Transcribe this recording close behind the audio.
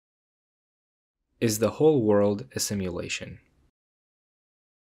Is the whole world a simulation?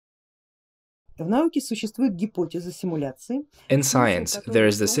 В науке существует гипотеза симуляции, In science, there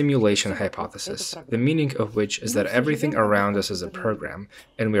is the simulation hypothesis, the meaning of which is that everything around us is a program,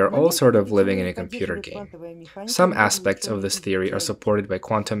 and we are all sort of living in a computer game. Some aspects of this theory are supported by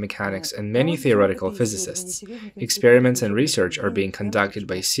quantum mechanics and many theoretical physicists. Experiments and research are being conducted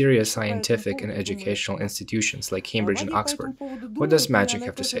by serious scientific and educational institutions like Cambridge and Oxford. What does magic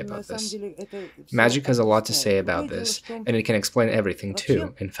have to say about this? Magic has a lot to say about this, and it can explain everything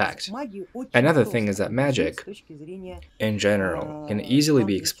too, in fact. Another thing is that magic, in general, can easily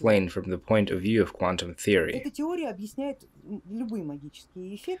be explained from the point of view of quantum theory.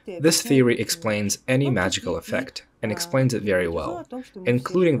 This theory explains any magical effect, and explains it very well,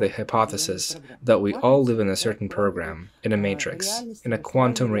 including the hypothesis that we all live in a certain program, in a matrix, in a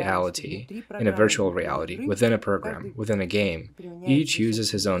quantum reality, in a virtual reality, within a program, within a game. Each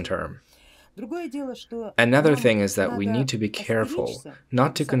uses his own term. Another thing is that we need to be careful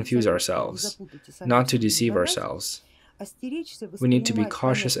not to confuse ourselves, not to deceive ourselves. We need to be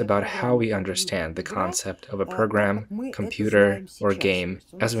cautious about how we understand the concept of a program, computer, or game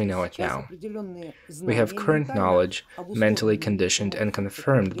as we know it now. We have current knowledge, mentally conditioned and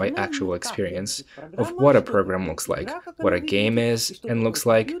confirmed by actual experience, of what a program looks like, what a game is and looks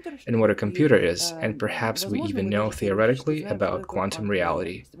like, and what a computer is, and perhaps we even know theoretically about quantum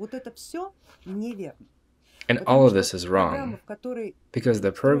reality. And all of this is wrong, because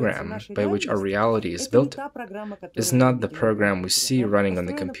the program by which our reality is built is not the program we see running on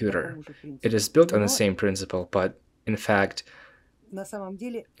the computer. It is built on the same principle, but, in fact,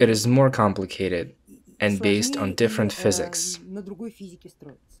 it is more complicated and based on different physics.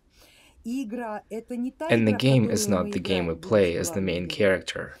 And the game is not the game we play as the main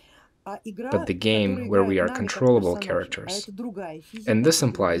character, but the game where we are controllable characters. And this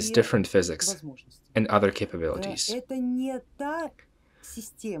implies different physics and other capabilities.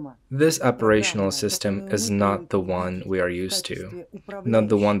 This operational system is not the one we are used to, not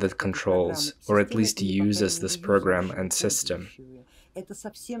the one that controls, or at least uses this program and system.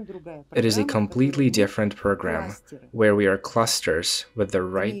 It is a completely different program where we are clusters with the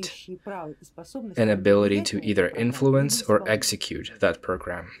right and ability to either influence or execute that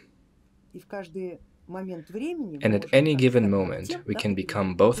program. And at any given moment, we can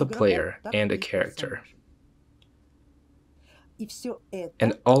become both a player and a character.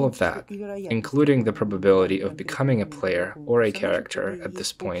 And all of that, including the probability of becoming a player or a character at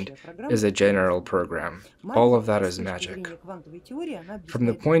this point, is a general program. All of that is magic. From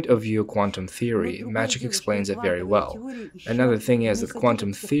the point of view of quantum theory, magic explains it very well. Another thing is that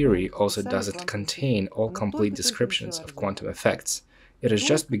quantum theory also doesn't contain all complete descriptions of quantum effects. It is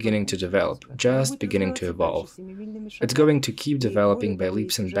just beginning to develop, just beginning to evolve. It's going to keep developing by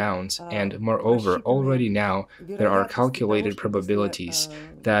leaps and bounds, and moreover, already now there are calculated probabilities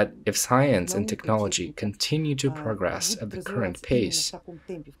that if science and technology continue to progress at the current pace,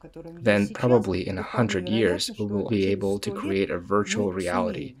 then probably in 100 years we will be able to create a virtual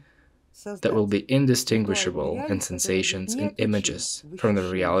reality that will be indistinguishable in sensations and images from the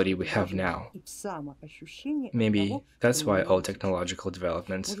reality we have now. Maybe that's why all technological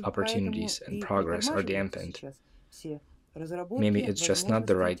developments, opportunities, and progress are dampened. Maybe it's just not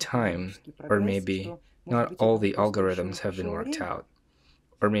the right time, or maybe not all the algorithms have been worked out.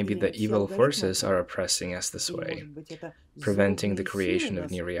 Or maybe the evil forces are oppressing us this way, preventing the creation of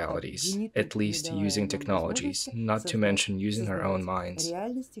new realities, at least using technologies, not to mention using our own minds.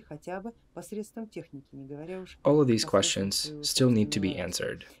 All of these questions still need to be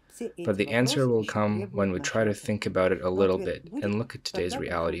answered, but the answer will come when we try to think about it a little bit and look at today's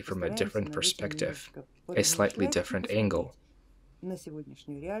reality from a different perspective, a slightly different angle.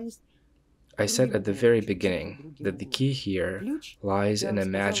 I said at the very beginning that the key here lies in a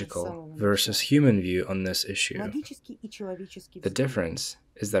magical versus human view on this issue. The difference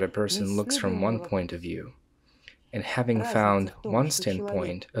is that a person looks from one point of view, and having found one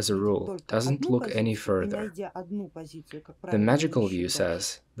standpoint, as a rule, doesn't look any further. The magical view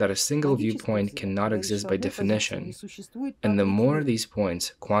says that a single viewpoint cannot exist by definition, and the more these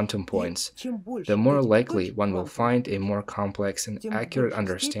points, quantum points, the more likely one will find a more complex and accurate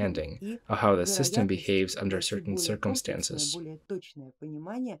understanding of how the system behaves under certain circumstances.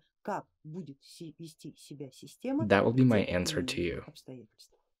 That will be my answer to you.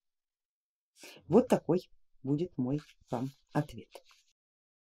 Вот такой будет мой вам ответ.